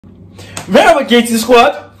Merhaba Katie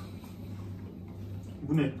Squad.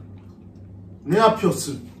 Bu ne? Ne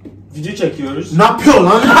yapıyorsun? Video çekiyoruz. Ne yapıyorsun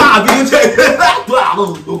lan? Video çek.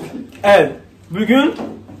 Evet. Bugün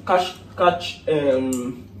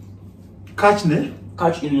kaç ne?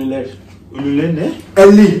 Kaç ünlüler? Ünlüler ne?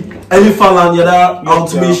 50 falan ya da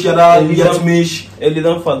 60 ya da 70.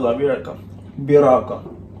 50'den fazla bir rakam. Bir rakam.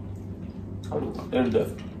 Evet.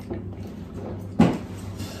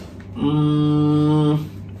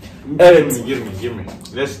 Evet. 20.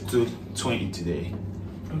 Let's do 20 today.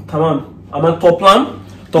 Tamam. Ama toplam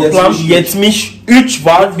 73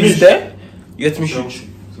 var bizde. 73.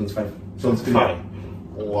 25.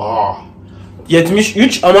 Wow.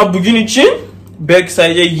 73 ama bugün için belki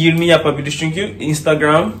sadece 20 yapabiliriz çünkü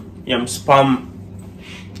Instagram yani spam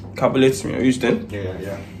kabul etmiyor o yüzden.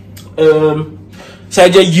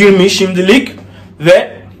 Sadece 20 şimdilik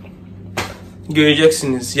ve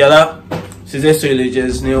göreceksiniz ya da size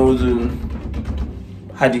söyleyeceğiz ne olduğunu.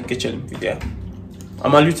 Hadi geçelim videoya.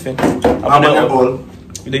 Ama lütfen abone ol.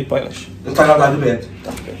 Videoyu paylaş. Instagram'da evet.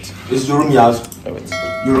 Evet. Yorum yaz. Evet.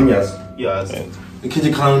 Yorum yaz. Yaz. Evet.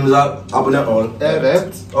 İkinci kanalımıza abone ol.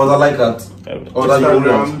 Evet. Orada like at. Evet. Orada yorum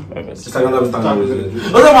yaz. Evet. Instagram'da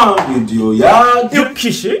o zaman videoya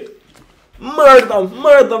kişi murda.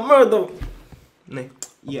 Ne?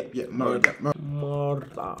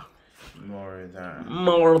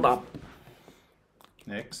 Murda.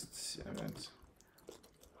 Next. Evet.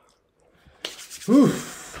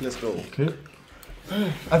 Let's go. Okay.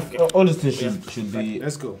 All these things should be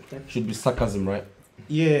Let's go. should be sarcasm, right?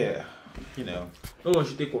 Yeah. You know. No one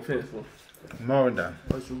should take offense for. Murder.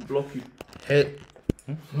 I should block you. Hey.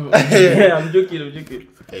 Yeah, I'm joking.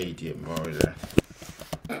 Hey, dear murder.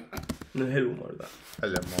 No, hello murda.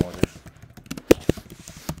 Hello, murder.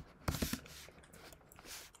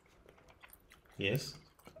 Yes.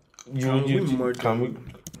 Can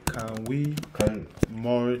we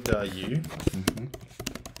murder you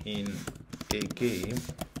in a game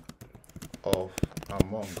of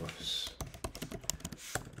Among Us?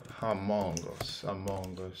 Among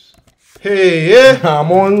Us. Hey, yeah.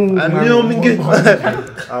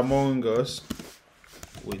 Among Us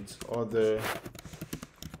with other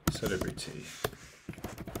celebrity.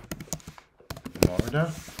 Murder?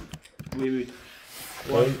 Wait.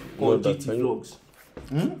 What? GT vlogs.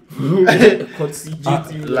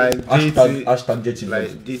 Like Hashtag JT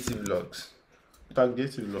like JT vlogs. Tag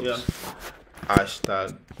JT vlogs. Yeah. Hashtag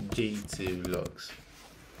JT vlogs.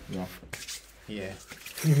 Yeah.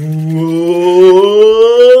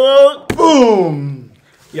 Boom.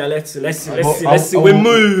 Yeah, let's see. We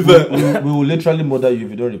move. We will literally murder you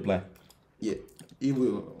if you don't reply. Yeah. He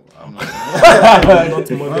will. I'm not. Not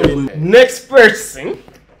murdering. Next person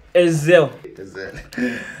is Ezhel.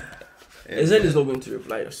 Ezhel is not going to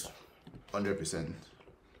reply us. 100%.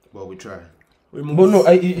 But we try. We move. But no,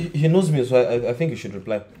 he knows me, so I think he should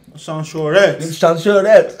reply. Sound sure that. Sounds sure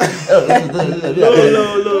that.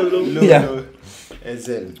 Low. Yeah.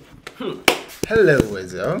 Ezhel. Hello,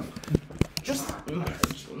 Ezhel. Just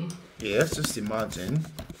imagine. Yes, just imagine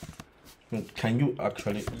Can you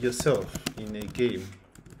actually yourself in a game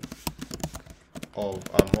of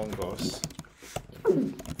Among Us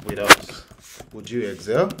with us. Would you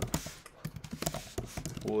excel?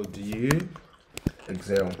 Would you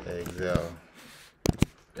excel?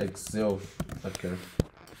 Okay.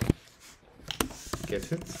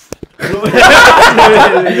 Get it?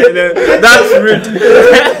 That's rude.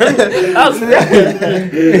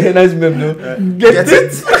 Nice meme, no? Get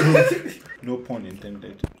it? No pun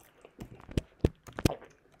intended.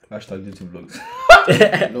 Hashtag JT vlogs.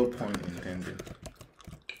 No pun intended.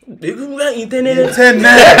 Internet.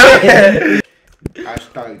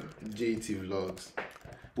 Hashtag JT vlogs.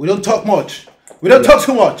 We don't talk much. We don't talk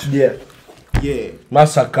too much. Yeah.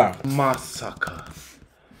 Massaka.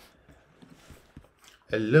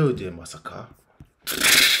 Hello there, Massaka.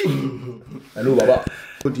 Hello, Baba.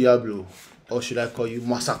 Diablo. Or should I call you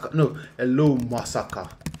Massaka? No. Hello, Massaka.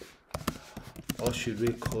 Or should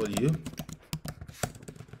we call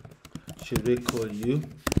you?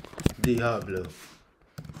 Diablo?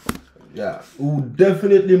 Yeah. We will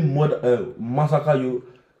definitely massacre you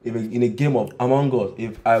in a game of Among Us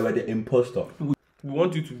if I were the imposter. We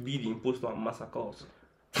want you to be the imposter and massacre us.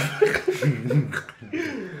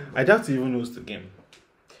 I doubt he even knows the game.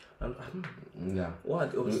 Yeah.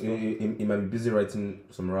 What else? He might be busy writing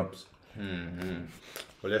some raps.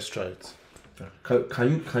 Well, let's try it. Can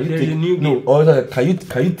you There's take a new game.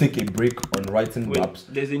 can you take a break on writing raps?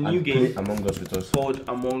 There's a new and game play Among Us with us called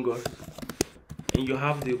Among Us, and you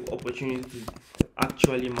have the opportunity to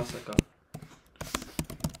actually massacre.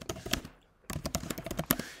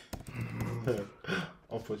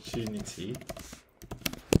 opportunity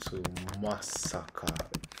to massacre.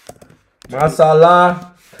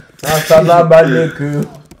 Masala baleku.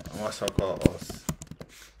 Massacre us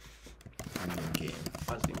in the game.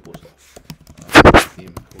 As the imposter.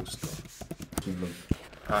 Imposter.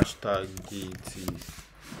 Hashtag GT.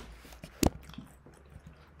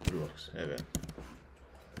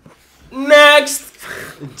 Next!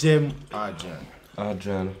 Gem Adrian.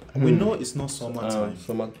 We know it's not summertime.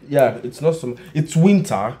 Yeah, it's not summer. It's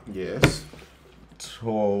winter. Yes.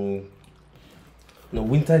 So, no,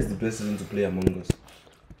 winter is the best season to play Among Us.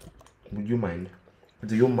 Would you mind?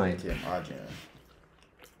 Do you mind? Gem Adrian.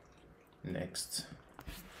 Next.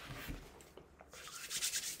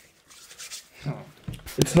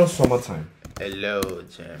 It's not summertime. Hello,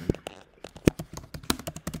 Gem.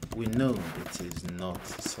 We know it is not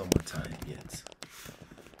summertime yet.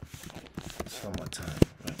 Summertime,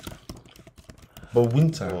 right? But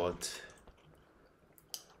winter. But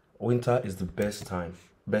Winter is the best time,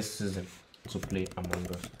 best season to play Among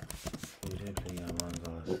Us. we didn't play Among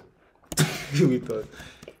Us. We thought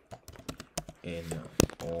in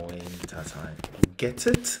winter time. Get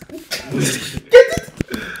it? Get it?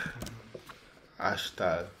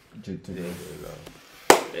 Hashtag.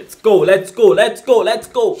 Let's go. That's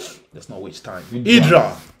not which time.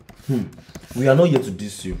 Hidra. We are not here to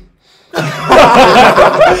diss you.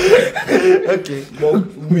 Okay. But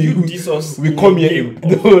you diss us. We come here in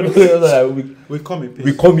We come in peace.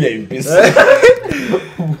 we come here in peace. Hello,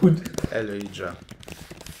 Hidra.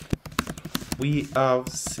 We have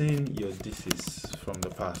seen your disses from the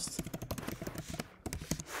past.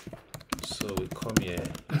 So we come here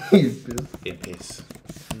in peace.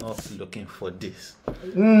 Not looking for this.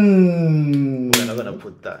 We're not gonna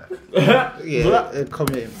put that. Yeah, come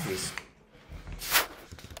here in peace.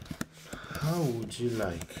 How would you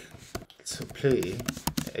like to play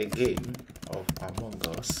a game of Among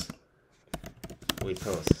Us with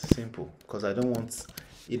us? Simple, because I don't want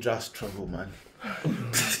Hidra's trouble, man.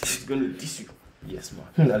 She's gonna diss you. Yes, man.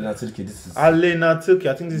 Aleyna, tilki, this is Aleyna Tilki,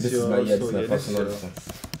 I think this is my personal.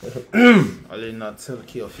 Aleyna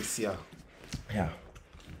Tilki official. Yeah.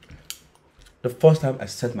 The first time I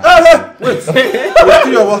sent my Wait, there's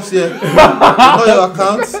three of us here. Know your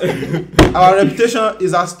accounts. Our reputation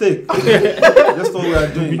is at stake. That's what we are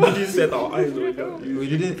doing. We didn't set our eyes on that. We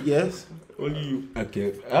didn't. Yes. Only you.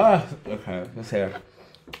 Okay. Okay. Let's hear.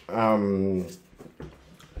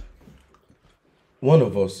 One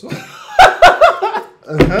of us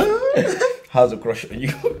has a crush on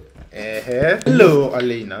you. Hello,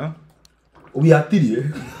 Aleyna. We are three.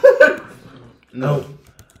 No.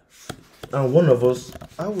 And one of us.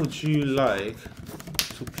 How would you like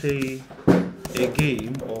to play a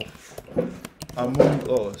game of Among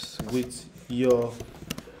Us with your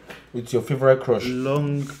favorite crush?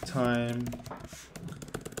 long time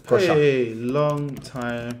Crusher. Hey, long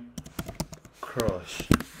time crush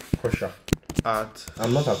Crusher. at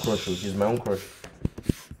I'm not a crush. She's my own crush.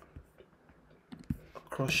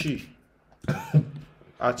 Crushy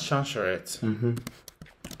at Chancharet.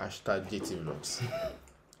 Hashtag JT Vlogs.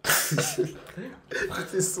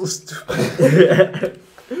 It is so stupid.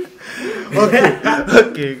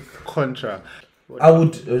 Okay, contra. I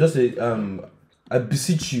would just say, I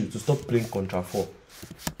beseech you to stop playing Contra 4.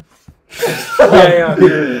 Yeah.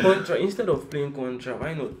 Contra. Instead of playing Contra,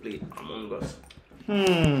 why not play Among Us?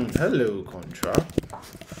 Hello, Contra.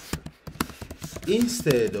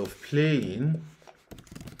 Instead of playing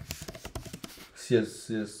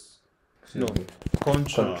CS. no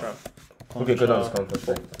Contra. Okay, good. That's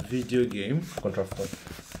Contra. Video game. Contra 4.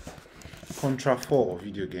 Contra 4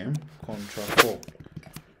 video game. Contra 4.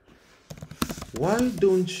 Why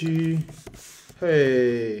don't you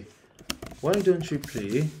play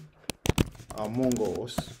Among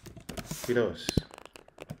Us with us?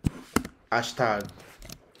 Hashtag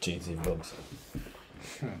JT Vlogs.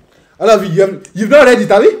 I love you. You've not read it,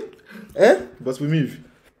 have you? But we move.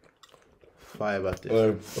 Fybertest.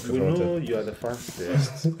 Okay, We know you are the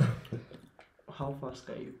fastest. How fast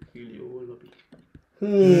can you kill your whole lobby?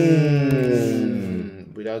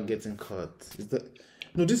 Without getting caught. Is that?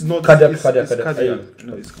 No, this is not Cardiac. it's Cardiac.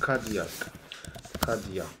 No, it's cardiac.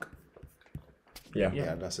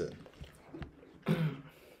 Yeah, that's it.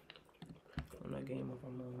 On a game of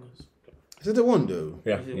Among Us. Is it the one though?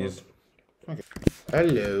 Yeah, yes. Okay.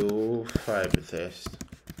 Hello, fybertest.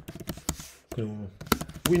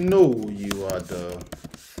 We know you are the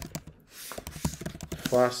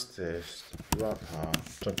fastest rapper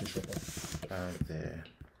Turkish rapper. out there.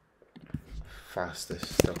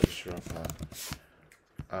 Fastest Turkish rapper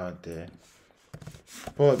out there.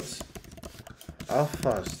 But how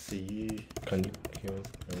fast do you Can you kill?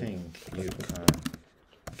 think you can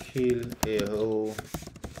Kill a whole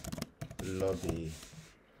lobby.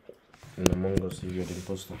 In Among Us, you're the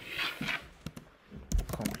imposter.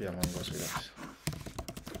 Can't play Among Us with us.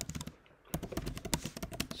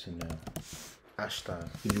 Sinem. Hashtag.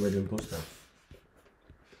 If you were the imposter.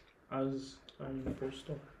 As an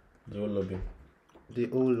imposter. The whole lobby. The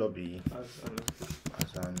whole lobby As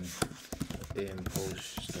an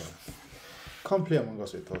imposter. Can't play Among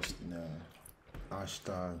Us with us. No.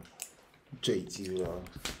 Hashtag JT.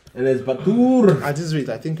 And it's batur. At this rate,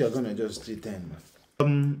 I think you're gonna just do 10.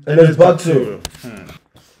 And it's batur.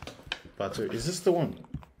 Batur. Is this the one?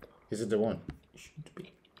 Is it the one?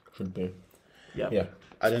 Should be. Yeah. Yeah.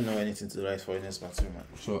 I don't know anything to write for Enes Batur, man.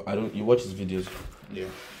 So I don't. You watch his videos. Yeah.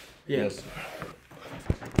 Yes.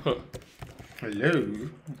 Hello.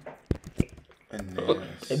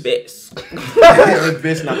 Enes. A base.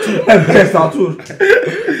 Best Natur. Best batur.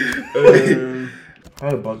 How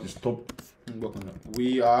about this top?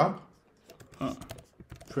 We are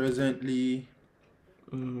presently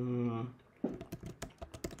a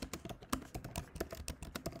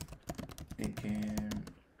game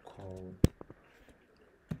called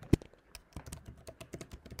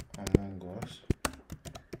Among Us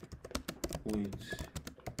with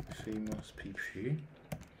famous people.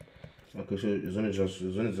 Okay, so it's only just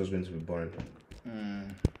going to be boring.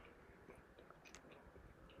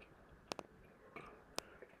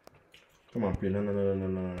 Come on, play. No.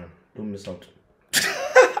 Don't miss out.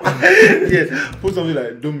 Yes, put something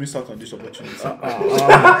like don't miss out on this opportunity.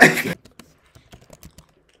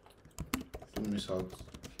 Don't miss out.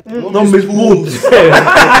 Don't miss food.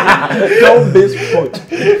 Don't miss food.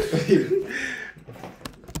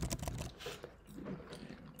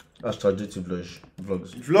 Hashtag JT vlogs.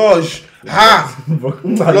 Vlog! Ha!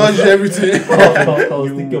 Vlog everything. I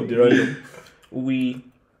was thinking of the random.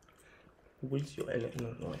 What's your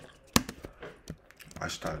no.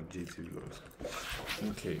 Hashtag JT vlogs.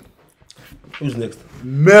 Okay. Who's next?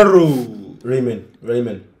 Mero. Reynmen.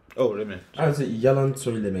 Oh, Reynmen. I would say Yalan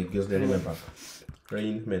Soyleme gives the Reynmen back.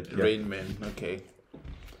 Reynmen. Yeah. Reynmen. Okay.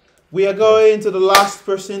 We are going to the last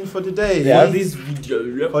person for today. Yeah, this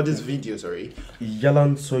video. For this video, sorry.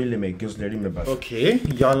 Yalan Soyleme gives the Reynmen back. Okay.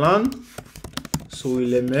 Yalan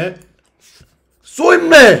Soyleme.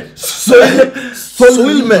 Soyleme.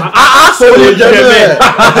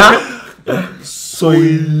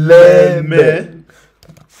 Söyleme.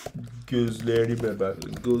 Gözlerime bak.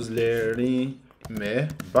 Gözlerime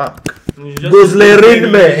bak.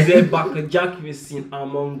 Gözlerime. Bize bakacak mısın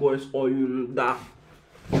Among Us oyunda?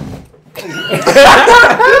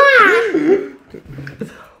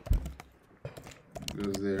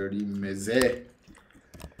 Gözlerimize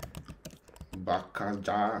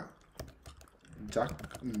bakacak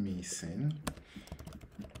mısın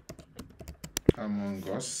Among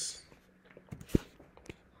Us?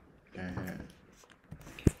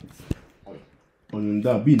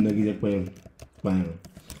 Oyunda bir gidecek bayım.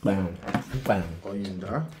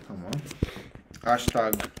 Oyunda, tamam.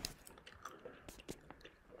 Hashtag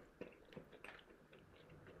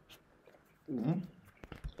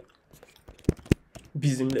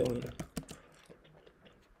Bizimle oyna.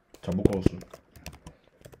 Çabuk olsun.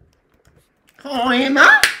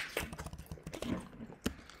 Oyna.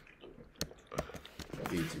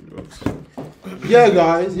 Yeah,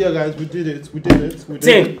 guys, we did it.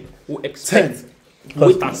 10. We expect.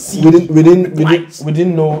 We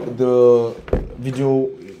didn't know the video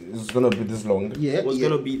is gonna be this long. Yeah, Was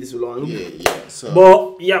gonna be this long. Yeah. So,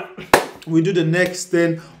 But yeah, we do the next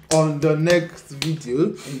 10 on the next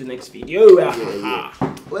video. in the next video.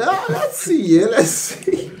 Well, let's see. Let's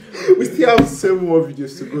see. We still have 7 more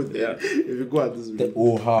videos to go there. If we go at this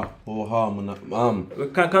video.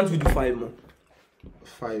 Can't we do 5 more?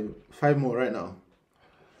 5 more right now.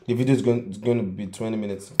 The video is going to be 20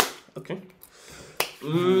 minutes. Okay.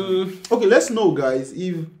 Okay, let's know, guys,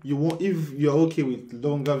 if you're okay with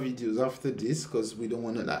longer videos after this, because we don't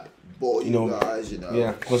want to like bore you guys,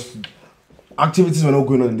 Yeah, because activities were not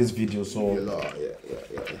going on in this video, so yeah.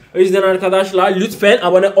 O yüzden arkadaşlar lütfen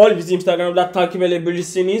abone ol, bizi Instagram'da takip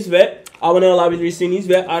edebilirsiniz ve abone olabilirsiniz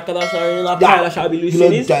ve arkadaşlarınızla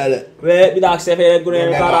paylaşabilirsiniz ve bir dahaki sefere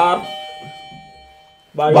görüşene kadar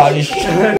barış.